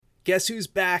Guess who's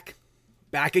back?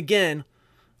 Back again.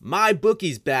 My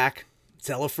bookie's back.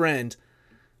 Tell a friend.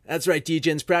 That's right,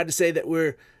 Degens. Proud to say that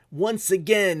we're once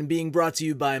again being brought to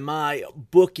you by my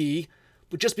bookie.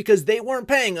 But just because they weren't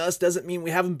paying us doesn't mean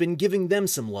we haven't been giving them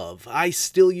some love. I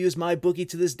still use my bookie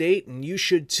to this date, and you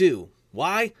should too.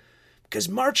 Why? Because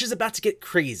March is about to get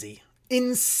crazy.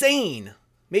 Insane.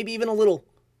 Maybe even a little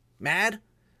mad.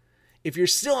 If you're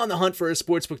still on the hunt for a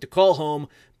sportsbook to call home,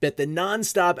 bet the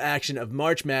non-stop action of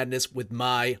March Madness with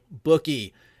my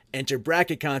bookie. Enter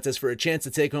bracket contests for a chance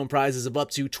to take home prizes of up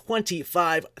to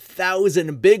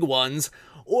 25,000 big ones,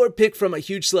 or pick from a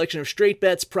huge selection of straight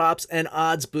bets, props, and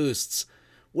odds boosts.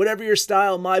 Whatever your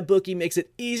style, my bookie makes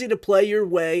it easy to play your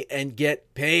way and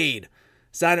get paid.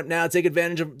 Sign up now, take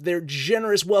advantage of their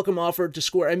generous welcome offer to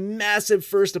score a massive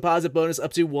first deposit bonus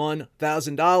up to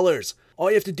 $1,000. All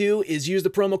you have to do is use the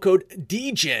promo code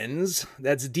DEGENS,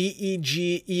 that's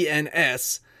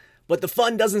DEGENS, but the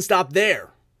fun doesn't stop there.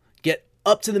 Get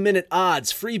up-to-the-minute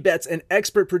odds, free bets, and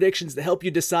expert predictions to help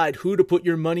you decide who to put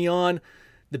your money on.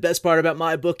 The best part about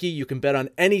my bookie, you can bet on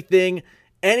anything,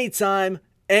 anytime,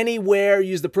 anywhere.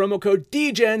 Use the promo code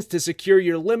DEGENS to secure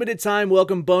your limited time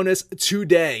welcome bonus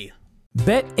today.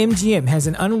 BetMGM has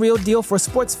an unreal deal for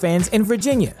sports fans in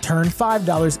Virginia. Turn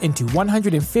 $5 into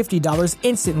 $150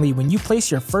 instantly when you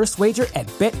place your first wager at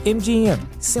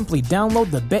BetMGM. Simply download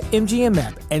the BetMGM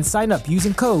app and sign up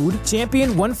using code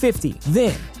Champion150.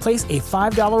 Then, place a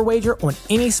 $5 wager on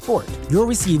any sport. You'll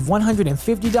receive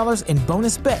 $150 in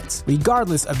bonus bets,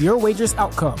 regardless of your wager's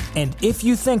outcome. And if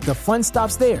you think the fun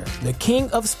stops there, the king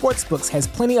of sportsbooks has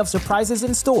plenty of surprises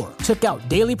in store. Check out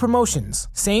daily promotions,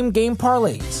 same-game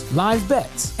parlays, live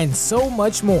bets, and so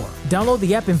much more. Download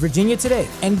the app in Virginia today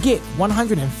and get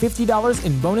 $150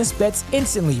 in bonus bets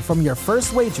instantly from your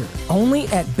first wager. Only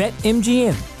at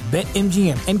BetMGM.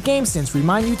 BetMGM and GameSense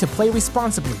remind you to play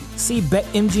responsibly. See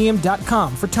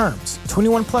BetMGM.com for terms.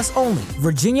 21 plus only.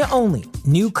 Virginia only.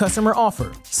 New customer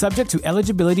offer. Subject to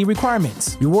eligibility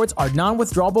requirements. Rewards are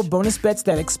non-withdrawable bonus bets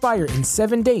that expire in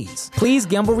 7 days. Please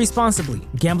gamble responsibly.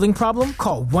 Gambling problem?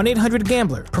 Call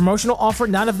 1-800-GAMBLER. Promotional offer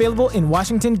not available in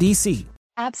Washington, D.C.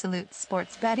 Absolute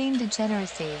sports betting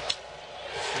degeneracy.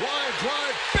 Wide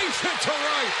drive, base hit to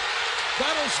right.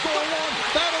 That'll score one.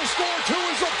 That'll score two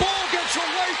as the ball gets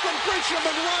away from Grisham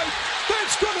and right.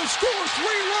 That's going to score 3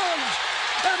 runs.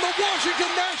 And the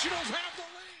Washington Nationals have the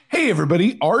lead. Hey,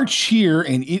 everybody. Arch here,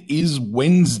 and it is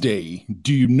Wednesday.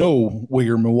 Do you know where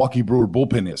your Milwaukee Brewer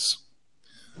bullpen is?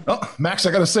 Oh, Max,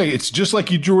 I got to say, it's just like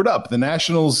you drew it up. The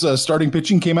Nationals starting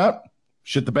pitching came out,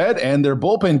 shit the bed, and their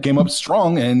bullpen came up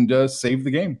strong and saved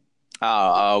the game.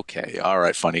 Oh, okay. All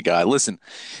right, funny guy. Listen,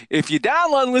 if you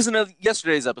download and listen to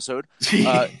yesterday's episode,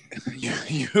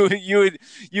 you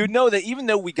would know that even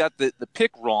though we got the pick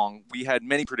wrong, we had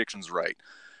many predictions right.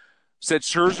 Said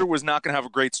Scherzer was not going to have a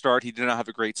great start. He did not have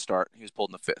a great start. He was pulled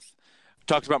in the 5th.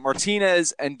 Talked about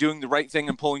Martinez and doing the right thing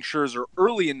and pulling Scherzer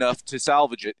early enough to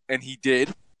salvage it, and he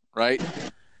did, right?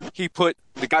 He put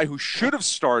the guy who should have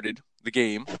started the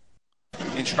game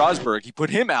in Strasburg, he put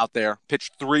him out there,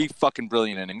 pitched 3 fucking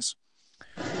brilliant innings.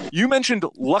 You mentioned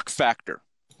luck factor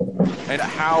and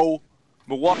how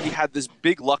Milwaukee had this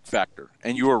big luck factor,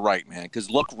 and you were right, man, because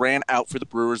luck ran out for the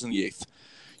Brewers in the 8th.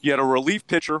 You had a relief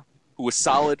pitcher who was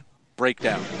solid,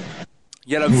 breakdown.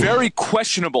 You had a very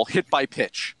questionable hit by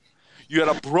pitch. You had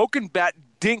a broken bat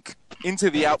dink into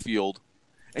the outfield,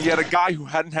 and you had a guy who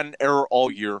hadn't had an error all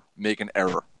year make an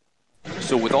error.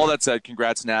 So with all that said,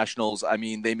 congrats Nationals. I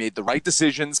mean, they made the right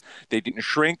decisions. They didn't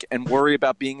shrink and worry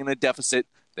about being in a deficit.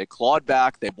 They clawed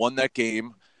back. They won that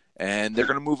game. And they're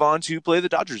going to move on to play the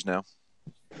Dodgers now.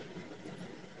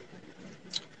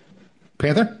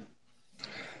 Panther?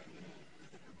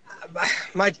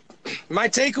 My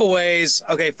takeaways,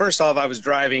 okay, first off, I was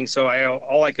driving, so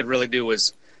all I could really do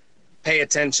was pay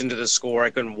attention to the score. I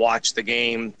couldn't watch the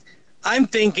game. I'm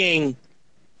thinking,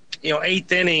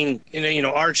 8th inning,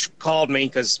 Arch called me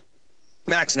because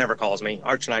Max never calls me.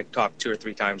 Arch and I talked 2 or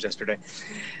 3 times yesterday.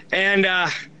 And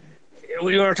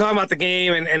we were talking about the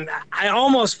game, and I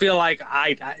almost feel like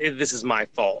this is my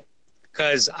fault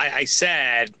because I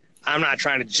said I'm not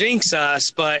trying to jinx us,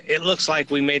 but it looks like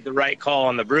we made the right call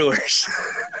on the Brewers.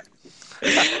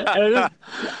 I'm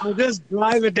just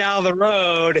driving down the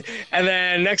road, and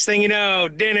then next thing you know,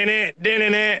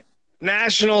 din-in-it,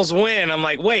 Nationals win. I'm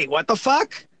like, wait, what the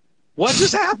fuck? What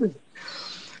just happened?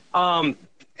 And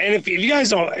if you guys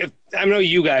don't, I know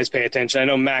you guys pay attention. I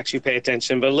know, Max, you pay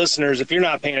attention. But listeners, if you're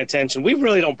not paying attention, we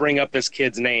really don't bring up this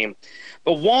kid's name.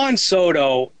 But Juan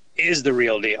Soto is the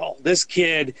real deal. This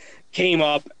kid came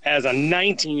up as a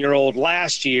 19-year-old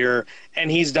last year, and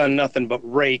he's done nothing but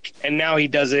rake. And now he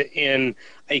does it in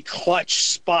a clutch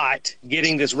spot,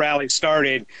 getting this rally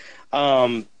started.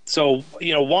 So,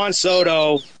 Juan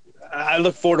Soto, I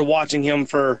look forward to watching him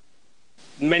for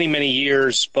many, many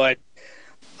years. But,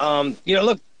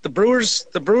 look, the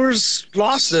Brewers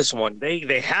lost this one.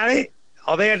 They had it.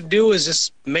 All they had to do was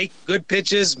just make good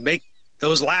pitches, make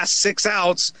those last 6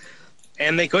 outs,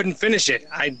 and they couldn't finish it.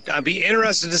 I'd be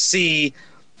interested to see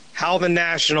how the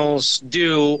Nationals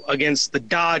do against the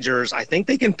Dodgers. I think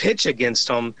they can pitch against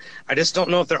them. I just don't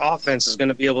know if their offense is going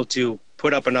to be able to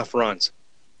put up enough runs.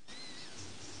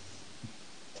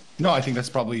 No, I think that's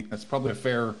probably a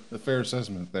fair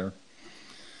assessment there.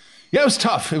 Yeah, it was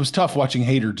tough. It was tough watching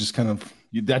Hader just kind of.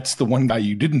 That's the one guy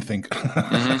you didn't think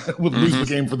would lose the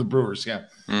game for the Brewers. Yeah.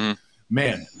 Mm-hmm.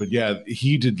 Man, but yeah,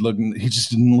 he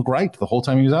just didn't look right the whole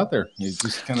time he was out there. He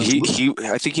just kind of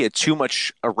I think he had too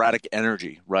much erratic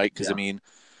energy, right? Because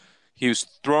he was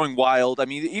throwing wild. I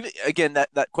mean, even again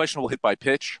that questionable hit by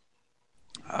pitch,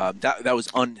 that was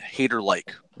un-Hater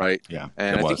like, right? Yeah,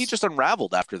 and I think he just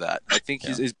unraveled after that. I think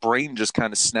his brain just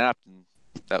kind of snapped, and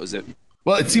that was it.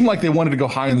 Well, it seemed like they wanted to go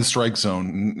high in the strike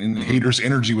zone, and Hader's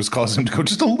energy was causing him to go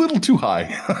just a little too high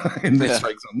in the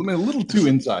strike zone, a little too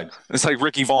inside. It's like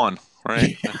Ricky Vaughn.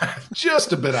 Right,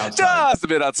 just a bit outside. Just a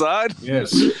bit outside.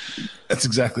 Yes, that's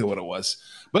exactly what it was.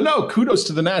 But no, kudos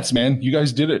to the Nats, man. You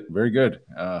guys did it. Very good.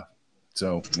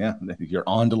 So yeah, you're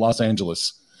on to Los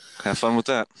Angeles. Have fun with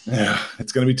that. Yeah,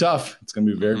 it's going to be tough. It's going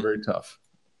to be very, very tough.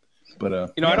 But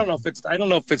I don't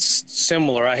know if it's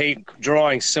similar. I hate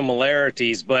drawing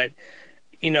similarities, but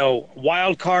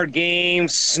wild card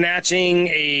games, snatching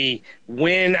a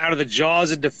win out of the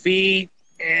jaws of defeat.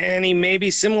 Any maybe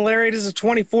similarities of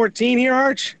 2014 here,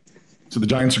 Arch? So the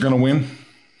Giants are going to win?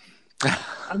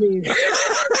 I mean,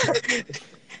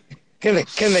 can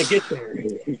they get there?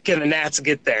 Can the Nats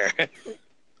get there?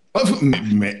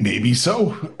 Maybe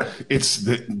so.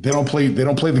 They don't play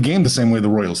the game the same way the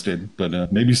Royals did,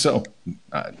 but maybe so.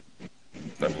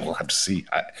 We'll have to see.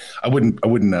 I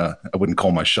wouldn't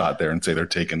call my shot there and say they're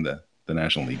taking the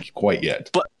National League quite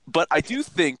yet. But I do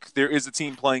think there is a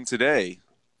team playing today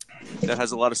that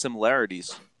has a lot of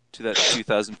similarities to that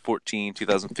 2014,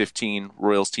 2015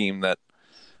 Royals team that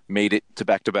made it to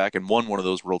back-to-back and won one of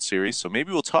those World Series. So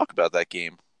maybe we'll talk about that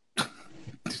game.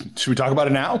 Should we talk about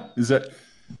it now? Is that?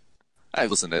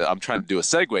 Listen, I'm trying to do a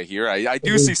segue here. I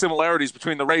do see similarities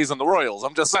between the Rays and the Royals.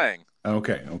 I'm just saying.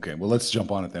 Okay. Well, let's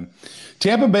jump on it then.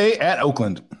 Tampa Bay at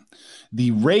Oakland. The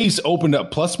Rays opened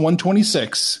up plus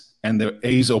 126, and the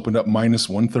A's opened up minus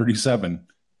 137.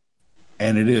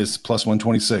 And it is plus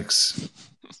 126,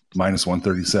 minus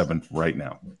 137 right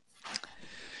now.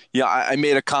 Yeah, I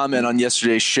made a comment on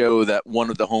yesterday's show that one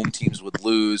of the home teams would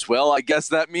lose. Well, I guess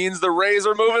that means the Rays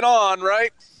are moving on,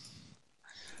 right?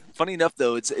 Funny enough,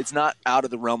 though, it's not out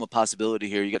of the realm of possibility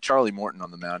here. You got Charlie Morton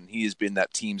on the mound, and he has been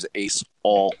that team's ace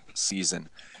all season.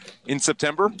 In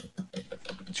September,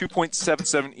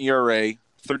 2.77 ERA,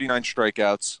 39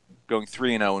 strikeouts, going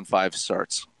 3-0 in 5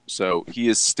 starts. So he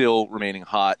is still remaining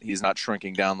hot. He's not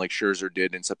shrinking down like Scherzer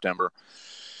did in September.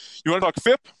 You want to talk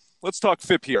FIP? Let's talk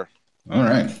FIP here. All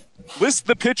right. List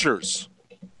the pitchers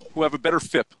who have a better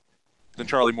FIP than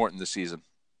Charlie Morton this season.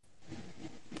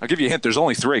 I'll give you a hint. There's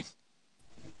only 3.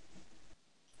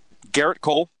 Garrett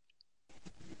Cole,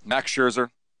 Max Scherzer,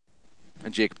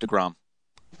 and Jacob deGrom.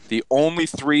 The only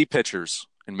 3 pitchers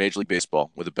in Major League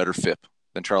Baseball with a better FIP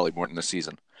than Charlie Morton this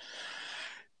season.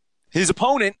 His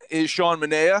opponent is Sean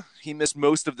Manaea. He missed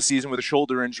most of the season with a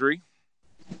shoulder injury.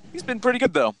 He's been pretty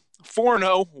good, though.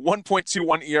 4-0,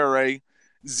 1.21 ERA,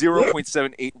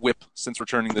 0.78 whip since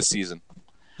returning this season.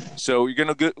 So you're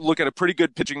going to look at a pretty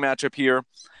good pitching matchup here.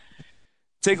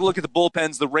 Take a look at the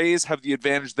bullpens. The Rays have the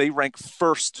advantage. They rank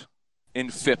first in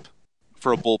FIP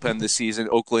for a bullpen this season.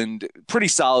 Oakland, pretty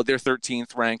solid. They're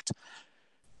 13th ranked.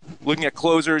 Looking at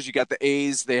closers, you got the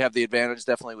A's. They have the advantage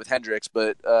definitely with Hendricks.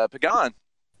 But Pagan,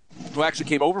 who actually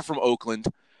came over from Oakland,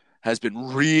 has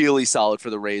been really solid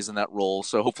for the Rays in that role.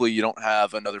 So hopefully you don't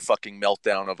have another fucking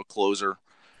meltdown of a closer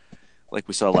like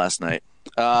we saw last night.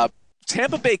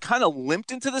 Tampa Bay kind of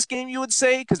limped into this game, you would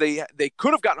say, because they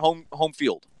could have gotten home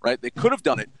field, right? They could have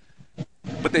done it,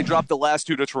 but they dropped the last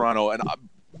 2 to Toronto. And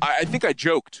I think I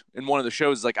joked in one of the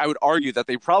shows, like I would argue that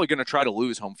they're probably going to try to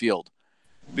lose home field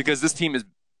because this team is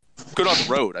good on the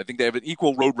road. I think they have an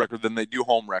equal road record than they do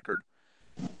home record.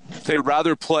 They'd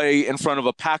rather play in front of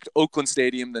a packed Oakland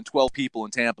stadium than 12 people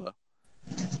in Tampa.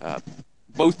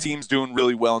 Both teams doing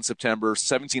really well in September.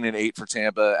 17-8 for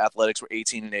Tampa. Athletics were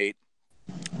 18-8.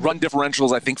 Run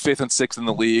differentials, I think 5th and 6th in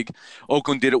the league.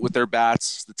 Oakland did it with their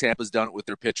bats. The Tampa's done it with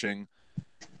their pitching.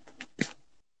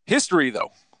 History,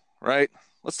 though, right?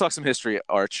 Let's talk some history,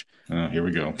 Arch. Here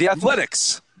we go. The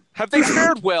Athletics, have they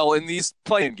fared well in these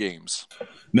play-in games?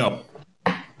 No.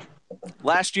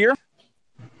 Last year,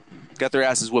 got their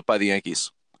asses whipped by the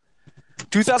Yankees.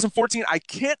 2014, I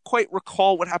can't quite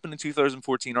recall what happened in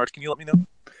 2014. Arch, can you let me know?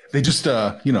 They just,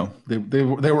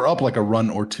 they were up like a run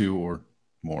or two or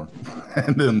more,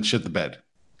 and then shit the bed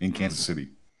in Kansas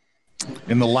City,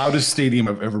 in the loudest stadium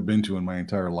I've ever been to in my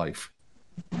entire life.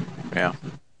 Yeah.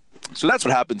 So that's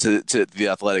what happened to the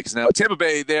Athletics. Now, Tampa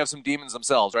Bay, they have some demons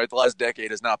themselves, right? The last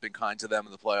decade has not been kind to them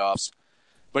in the playoffs.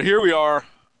 But here we are.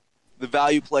 The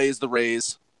value play is the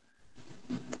Rays.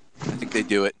 I think they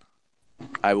do it.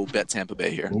 I will bet Tampa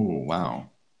Bay here. Oh, wow.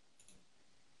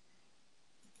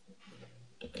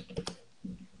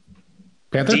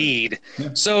 Panther? Indeed. Yeah.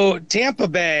 So Tampa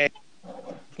Bay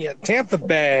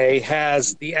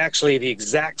has the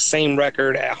exact same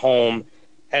record at home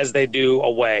as they do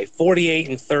away,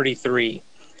 48-33.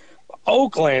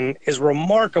 Oakland is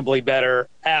remarkably better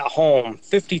at home,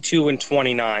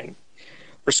 52-29.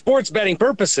 For sports betting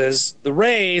purposes, the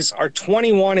Rays are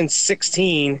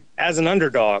 21-16 as an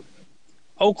underdog.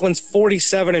 Oakland's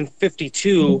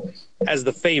 47-52 as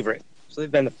the favorite. So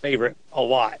they've been the favorite a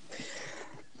lot.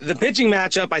 The pitching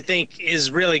matchup, I think,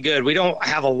 is really good. We don't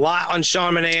have a lot on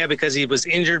Sean Manaea because he was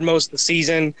injured most of the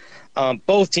season.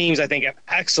 Both teams, I think, have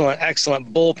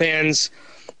excellent bullpens.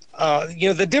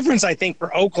 The difference, I think,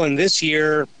 for Oakland this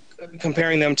year,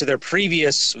 comparing them to their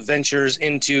previous ventures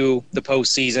into the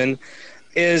postseason,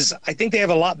 is I think they have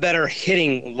a lot better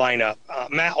hitting lineup.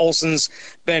 Matt Olson's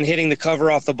been hitting the cover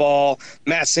off the ball.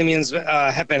 Matt Simeon's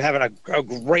have been having a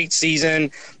great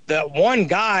season. The one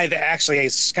guy that actually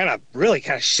has kind of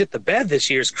shit the bed this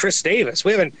year is Chris Davis.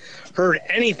 We haven't heard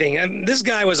anything. And this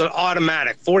guy was an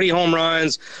automatic, 40 home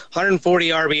runs, 140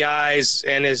 RBIs,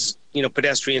 and his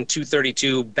pedestrian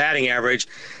 232 batting average.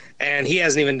 And he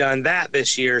hasn't even done that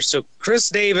this year. So Chris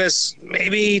Davis,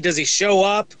 maybe does he show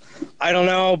up? I don't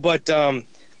know, but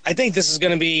I think this is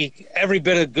going to be every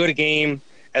bit a good game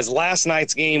as last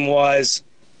night's game was.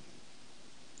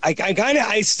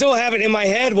 I still have it in my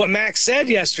head what Max said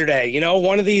yesterday.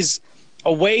 One of these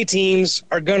away teams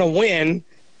are going to win,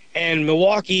 and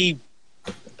Milwaukee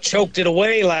choked it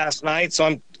away last night. So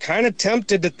I'm kind of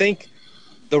tempted to think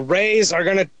the Rays are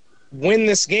going to win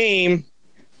this game.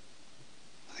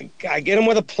 I get them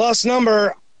with a plus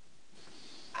number.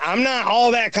 I'm not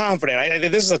all that confident.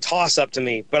 This is a toss-up to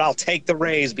me, but I'll take the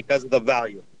Rays because of the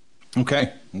value.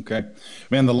 Okay.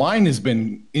 Man, the line has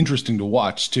been interesting to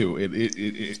watch, too.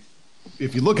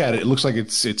 If you look at it, it looks like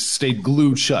it's stayed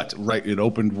glued shut, right? It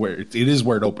opened where it is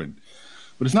where it opened.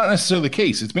 But it's not necessarily the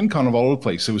case. It's been kind of all over the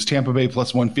place. It was Tampa Bay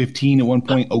plus 115 at one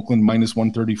point, Oakland minus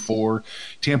 134,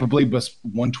 Tampa Bay plus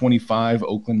 125,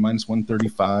 Oakland minus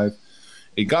 135.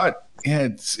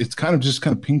 It's kind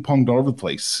of ping-ponged all over the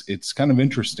place. It's kind of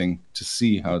interesting to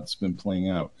see how it's been playing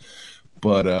out.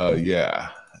 But yeah.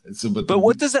 But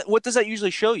what does that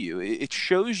usually show you? It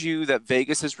shows you that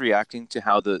Vegas is reacting to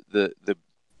how the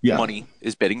money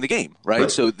is betting the game,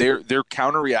 right? So they're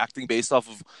counter-reacting based off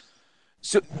of.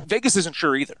 So Vegas isn't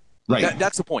sure either. Right.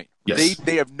 That's the point. Yes.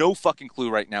 They have no fucking clue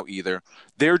right now either.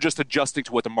 They're just adjusting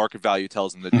to what the market value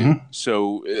tells them to do.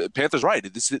 So Panther's right.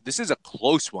 This is a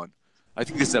close one. I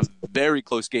think this is a very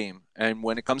close game. And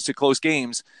when it comes to close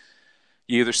games,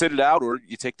 you either sit it out or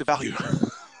you take the value.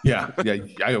 Yeah,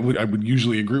 I would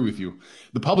usually agree with you.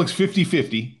 The public's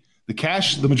 50-50.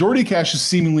 The majority of cash is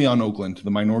seemingly on Oakland.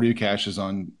 The minority of cash is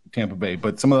on Tampa Bay.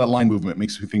 But some of that line movement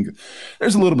makes me think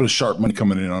there's a little bit of sharp money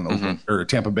coming in on Oakland or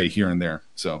Tampa Bay here and there.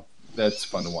 So that's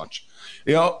fun to watch.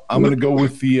 I'm going to go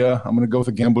with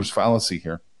the gambler's fallacy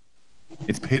here.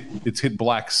 It's hit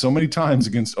black so many times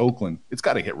against Oakland. It's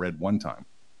got to hit red one time.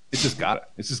 It's just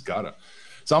got to.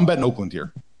 So I'm betting Oakland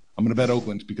here. I'm going to bet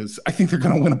Oakland because I think they're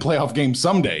going to win a playoff game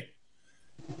someday.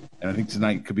 And I think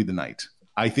tonight could be the night.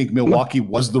 I think Milwaukee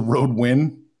was the road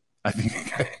win. I think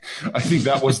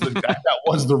that was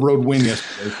the road win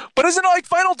yesterday. But isn't it like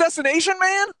Final Destination,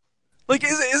 man? Like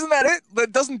isn't that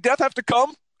it? Doesn't death have to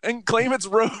come and claim its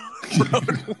road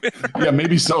winner? Yeah,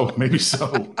 maybe so.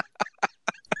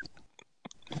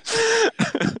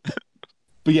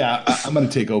 But yeah, I'm going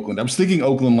to take Oakland. I was thinking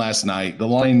Oakland last night. The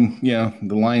line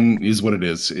is what it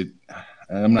is.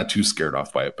 I'm not too scared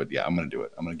off by it, but yeah, I'm going to do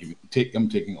it. I'm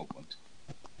taking Oakland.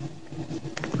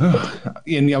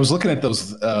 And I was looking at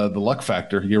those the luck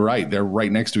factor. You're right; they're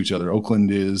right next to each other.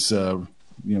 Oakland is,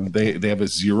 they have a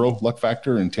 0 luck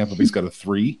factor, and Tampa Bay's got a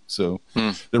 3. So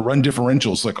their run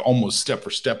differentials like almost step for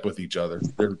step with each other.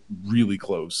 They're really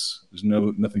close. There's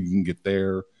nothing you can get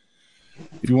there.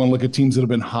 If you want to look at teams that have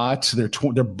been hot, they're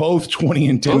both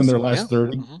 20-10 in their last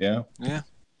 30. Yeah.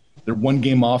 They're one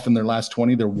game off in their last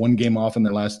 20. They're one game off in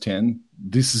their last 10.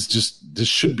 This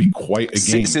should be quite a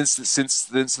game. Since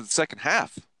the second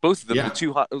half. Both of them,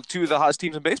 two of the hottest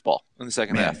teams in baseball in the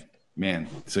second half. Man.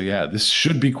 So, yeah, this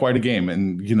should be quite a game.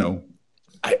 And,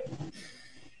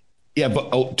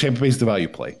 but Tampa Bay's the value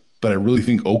play. But I really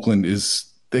think Oakland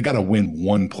they got to win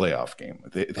one playoff game.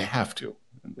 They have to.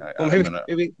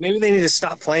 Maybe they need to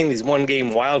stop playing these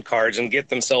one-game wild cards and get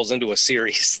themselves into a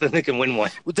series. Then they can win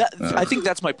one. I think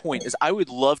that's my point. Is I would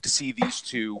love to see these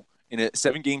two in a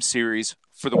 7-game series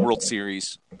for the World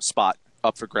Series spot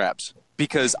up for grabs,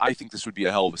 because I think this would be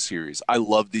a hell of a series. I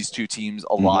love these two teams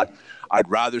a lot. I'd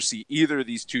rather see either of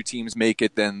these two teams make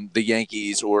it than the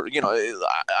Yankees, or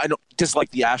I don't dislike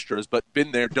the Astros, but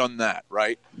been there, done that,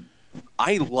 right?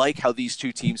 I like how these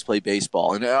two teams play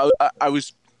baseball, and I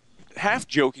was half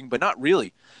joking, but not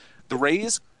really. The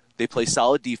Rays, they play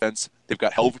solid defense. They've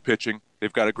got hell of a pitching.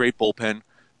 They've got a great bullpen.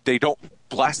 They don't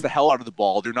blast the hell out of the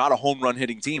ball. They're not a home run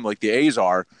hitting team like the A's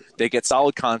are. They get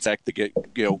solid contact. They get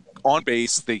on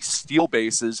base. They steal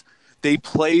bases. They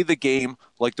play the game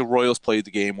like the Royals played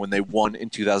the game when they won in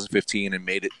 2015 and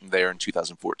made it there in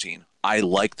 2014. I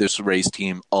like this Rays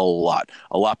team a lot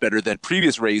better than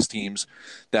previous Rays teams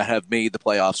that have made the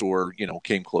playoffs or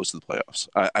came close to the playoffs.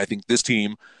 I think this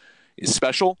team is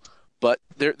special, but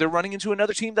they're running into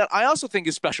another team that I also think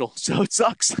is special, so it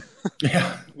sucks.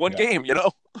 Yeah, One game,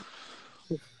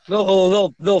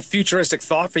 Little futuristic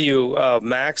thought for you,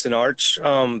 Max and Arch.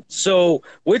 So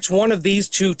which one of these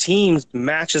two teams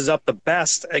matches up the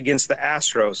best against the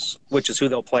Astros, which is who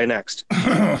they'll play next?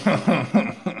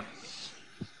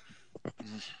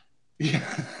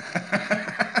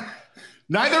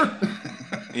 Neither.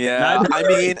 Yeah,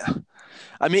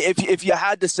 I mean, if you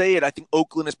had to say it, I think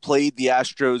Oakland has played the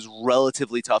Astros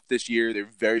relatively tough this year. They're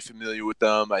very familiar with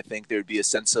them. I think there would be a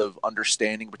sense of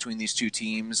understanding between these two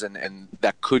teams, and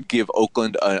that could give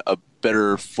Oakland a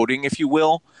better footing, if you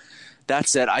will. That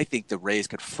said, I think the Rays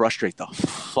could frustrate the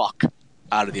fuck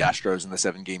out of the Astros in the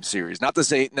 7-game series. Not to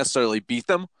say necessarily beat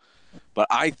them, but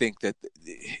I think that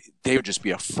they would just be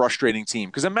a frustrating team.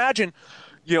 Because imagine,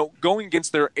 going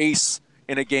against their ace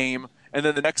in a game, and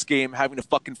then the next game having to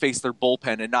fucking face their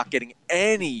bullpen and not getting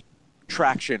any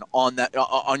traction on that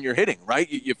on your hitting, right?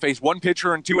 You face one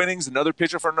pitcher in 2 innings, another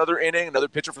pitcher for another inning, another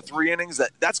pitcher for 3 innings.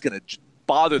 That's going to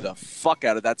bother the fuck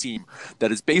out of that team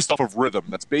that is based off of rhythm,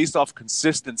 that's based off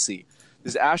consistency.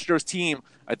 This Astros team,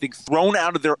 I think, thrown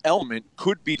out of their element,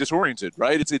 could be disoriented,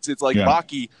 right? It's like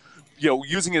Rocky,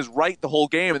 using his right the whole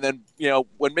game, and then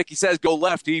when Mickey says go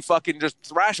left, he fucking just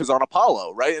thrashes on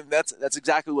Apollo, right? And that's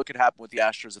exactly what could happen with the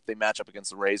Astros if they match up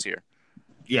against the Rays here.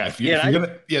 Yeah,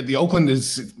 the Oakland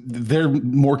they're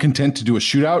more content to do a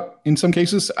shootout in some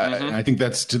cases. I think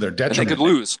that's to their detriment. And they could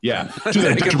lose. Yeah, to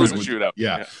their they could lose a shootout.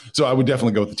 Yeah, so I would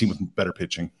definitely go with the team with better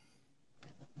pitching.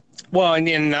 Well,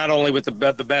 and not only with the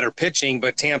better pitching,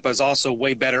 but Tampa's also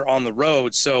way better on the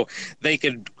road, so they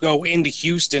could go into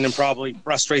Houston and probably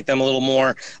frustrate them a little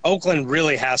more. Oakland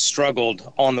really has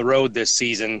struggled on the road this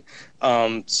season.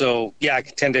 So, yeah, I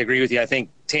tend to agree with you. I think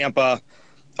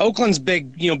Oakland's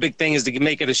big thing is to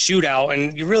make it a shootout,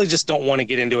 and you really just don't want to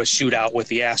get into a shootout with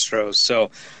the Astros.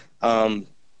 So,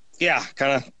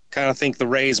 kind of think the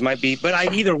Rays might be, but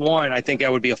either one, I think that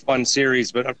would be a fun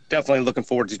series, but I'm definitely looking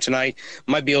forward to tonight.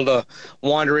 Might be able to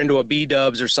wander into a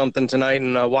B-dubs or something tonight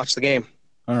and watch the game.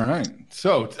 All right.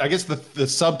 So I guess the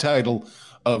subtitle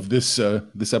of this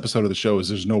episode of the show is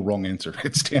 "There's no wrong answer."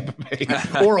 It's Tampa Bay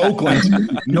or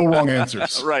Oakland. No wrong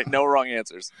answers. Right. No wrong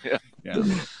answers. Yeah.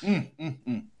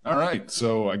 All right.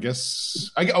 So I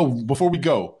guess before we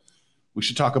go, we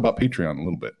should talk about Patreon a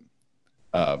little bit.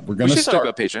 We're going to start talk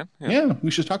about Patreon. Yeah,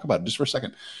 we should talk about it just for a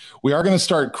second. We are going to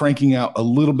start cranking out a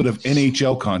little bit of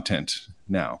NHL content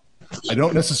now. I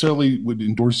don't necessarily would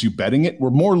endorse you betting it. We're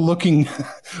more looking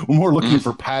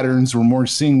for patterns. We're more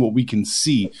seeing what we can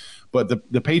see. But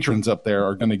the patrons up there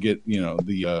are going to get,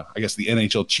 the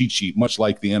NHL cheat sheet, much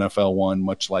like the NFL one,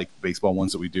 much like baseball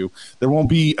ones that we do. There won't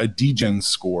be a DGen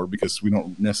score because we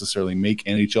don't necessarily make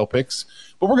NHL picks.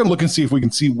 But we're going to look and see if we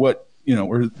can see what,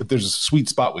 or if there's a sweet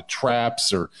spot with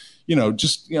traps or,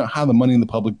 how the money in the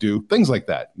public do, things like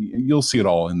that. You'll see it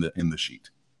all in the sheet.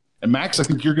 And Max, I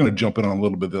think you're going to jump in on a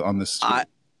little bit on this too.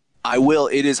 I will.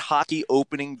 It is hockey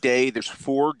opening day. There's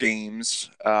 4 games.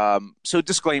 So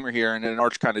disclaimer here, and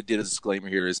Arch kind of did a disclaimer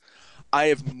here, is I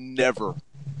have never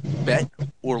bet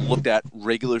or looked at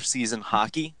regular season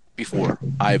hockey before.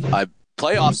 I've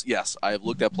playoffs, yes. I have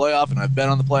looked at playoff, and I've bet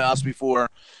on the playoffs before.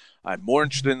 I'm more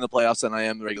interested in the playoffs than I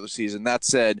am the regular season. That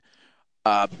said,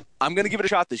 I'm going to give it a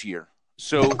shot this year.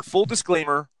 So full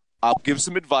disclaimer, I'll give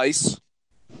some advice.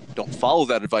 Don't follow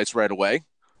that advice right away.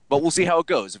 But we'll see how it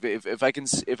goes. If I can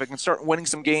start winning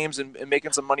some games and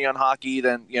making some money on hockey,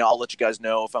 then I'll let you guys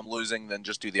know. If I'm losing, then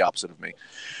just do the opposite of me.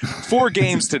 4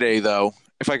 games today, though.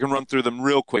 If I can run through them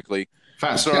real quickly.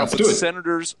 Fast. Start off with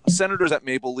Senators at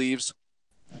Maple Leafs.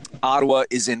 Ottawa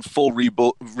is in full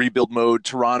rebuild mode.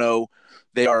 Toronto,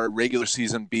 they are a regular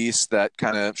season beast that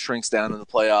kind of shrinks down in the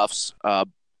playoffs.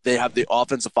 They have the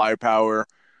offensive firepower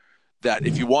that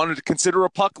if you wanted to consider a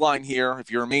puck line here,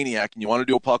 if you're a maniac and you want to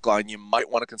do a puck line, you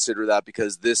might want to consider that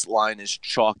because this line is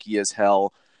chalky as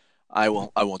hell. I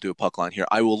won't do a puck line here.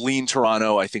 I will lean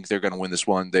Toronto. I think they're going to win this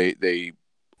one. They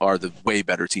are the way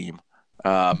better team.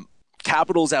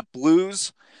 Capitals at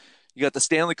Blues. You got the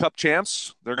Stanley Cup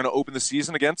champs. They're going to open the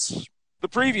season against the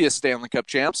previous Stanley Cup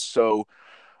champs. So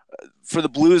for the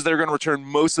Blues, they're going to return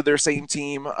most of their same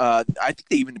team. I think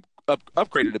they even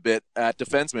upgraded a bit at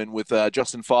defenseman with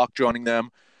Justin Falk joining them.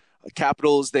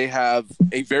 Capitals, they have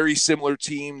a very similar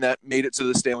team that made it to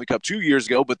the Stanley Cup 2 years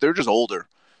ago, but they're just older.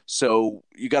 So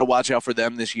you got to watch out for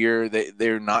them this year.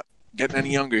 They're not getting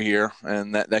any younger here,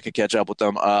 and that could catch up with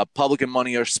them. Public and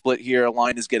money are split here.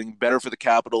 Line is getting better for the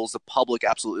Capitals. The public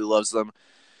absolutely loves them.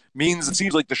 Means it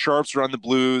seems like the Sharps are on the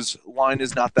Blues. Line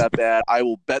is not that bad. I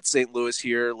will bet St. Louis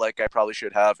here like I probably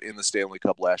should have in the Stanley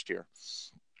Cup last year.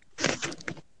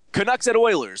 Canucks at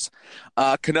Oilers.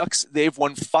 Canucks, they've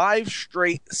won 5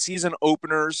 straight season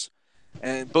openers,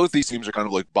 and both these teams are kind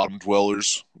of like bottom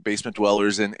dwellers, basement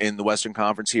dwellers in the Western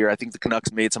Conference here. I think the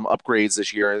Canucks made some upgrades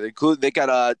this year. They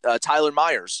got Tyler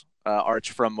Myers,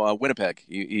 Arch from Winnipeg.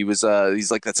 He's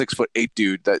like that 6'8"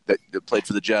 dude that played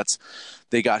for the Jets.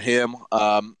 They got him.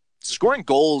 Scoring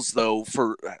goals though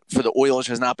for the Oilers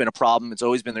has not been a problem. It's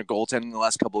always been their goaltending the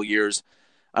last couple of years.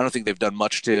 I don't think they've done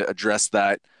much to address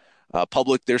that.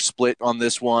 Public, they're split on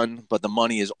this one, but the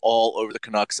money is all over the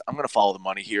Canucks. I'm going to follow the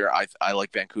money here. I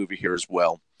like Vancouver here as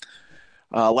well.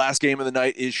 Last game of the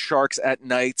night is Sharks at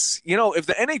Knights. If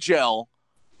the NHL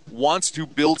wants to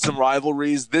build some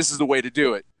rivalries, this is the way to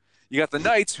do it. You got the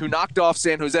Knights, who knocked off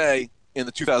San Jose in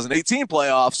the 2018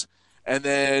 playoffs, and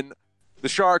then the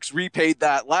Sharks repaid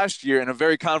that last year in a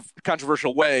very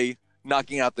controversial way,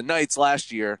 knocking out the Knights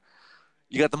last year.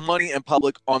 You got the money and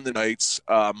public on the Knights.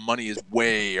 Money is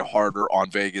way harder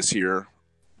on Vegas here,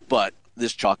 but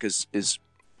this chalk is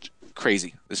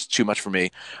crazy. This is too much for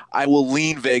me. I will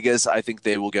lean Vegas. I think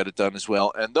they will get it done as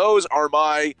well. And those are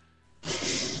my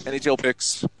NHL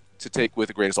picks to take with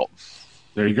a grain of salt.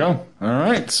 There you go. All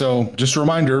right. So just a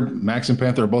reminder, Max and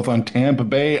Panther are both on Tampa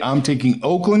Bay. I'm taking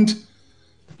Oakland.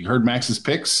 You heard Max's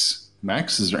picks.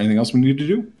 Max, is there anything else we need to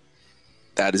do?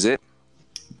 That is it.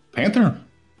 Panther.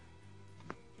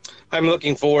 I'm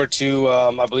looking forward to,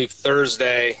 I believe,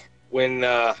 Thursday when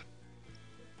oh,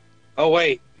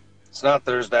 wait. It's not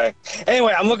Thursday.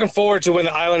 Anyway, I'm looking forward to when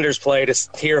the Islanders play to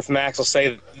hear if Max will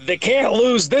say they can't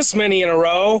lose this many in a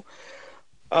row.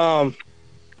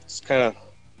 It's kind of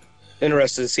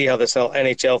interested to see how this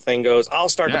NHL thing goes. I'll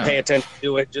start to pay attention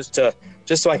to it just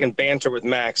so I can banter with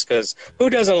Max, because who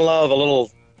doesn't love a little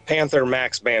Panther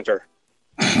Max banter?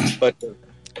 But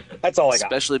that's all I got.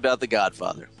 Especially about The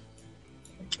Godfather.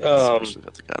 Especially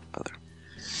about The Godfather.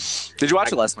 Did you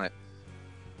watch it last night?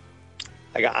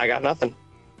 I got nothing.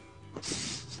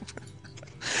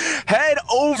 Head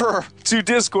over to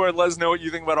Discord. Let us know what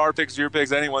you think about our picks, your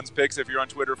picks, anyone's picks. If you're on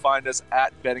Twitter, find us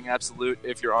at Betting Absolute.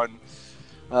 If you're on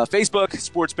Facebook,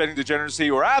 Sports Betting Degeneracy,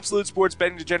 or Absolute Sports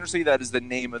Betting Degeneracy, that is the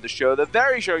name of the show. The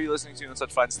very show you're listening to on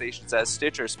such fine stations as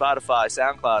Stitcher, Spotify,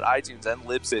 SoundCloud, iTunes, and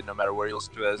Libsyn. No matter where you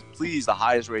listen to us, please, the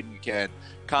highest rating you can.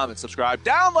 Comment, subscribe,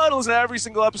 download, listen to every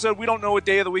single episode. We don't know what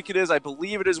day of the week it is. I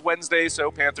believe it is Wednesday,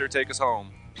 so Panther, take us home.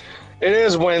 It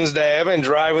is Wednesday. I've been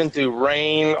driving through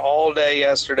rain all day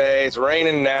yesterday. It's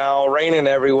raining now, raining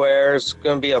everywhere. It's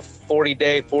going to be a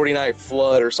 40-day, 40-night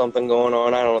flood or something going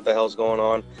on. I don't know what the hell's going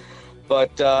on.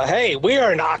 But, hey, we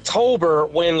are in October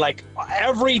when, like,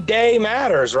 every day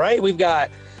matters, right? We've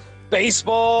got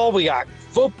baseball, we got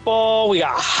football, we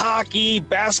got hockey,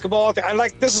 basketball.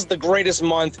 This is the greatest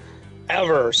month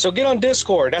ever. So get on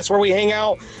Discord. That's where we hang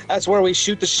out. That's where we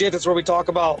shoot the shit. That's where we talk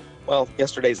about, well,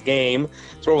 yesterday's game.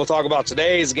 That's where we'll talk about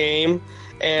today's game.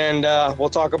 And we'll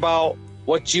talk about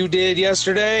what you did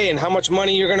yesterday and how much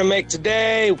money you're going to make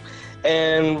today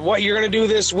and what you're going to do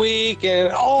this week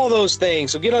and all those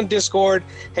things. So get on Discord,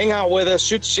 hang out with us,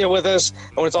 shoot the shit with us.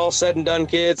 And when it's all said and done,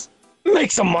 kids,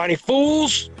 make some money,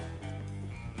 fools.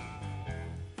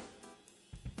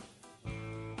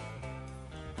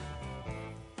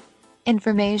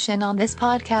 Information on this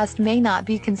podcast may not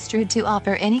be construed to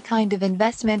offer any kind of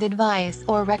investment advice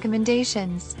or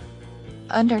recommendations.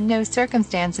 Under no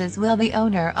circumstances will the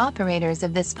owner-operators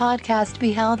of this podcast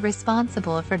be held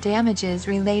responsible for damages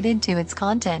related to its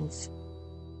contents.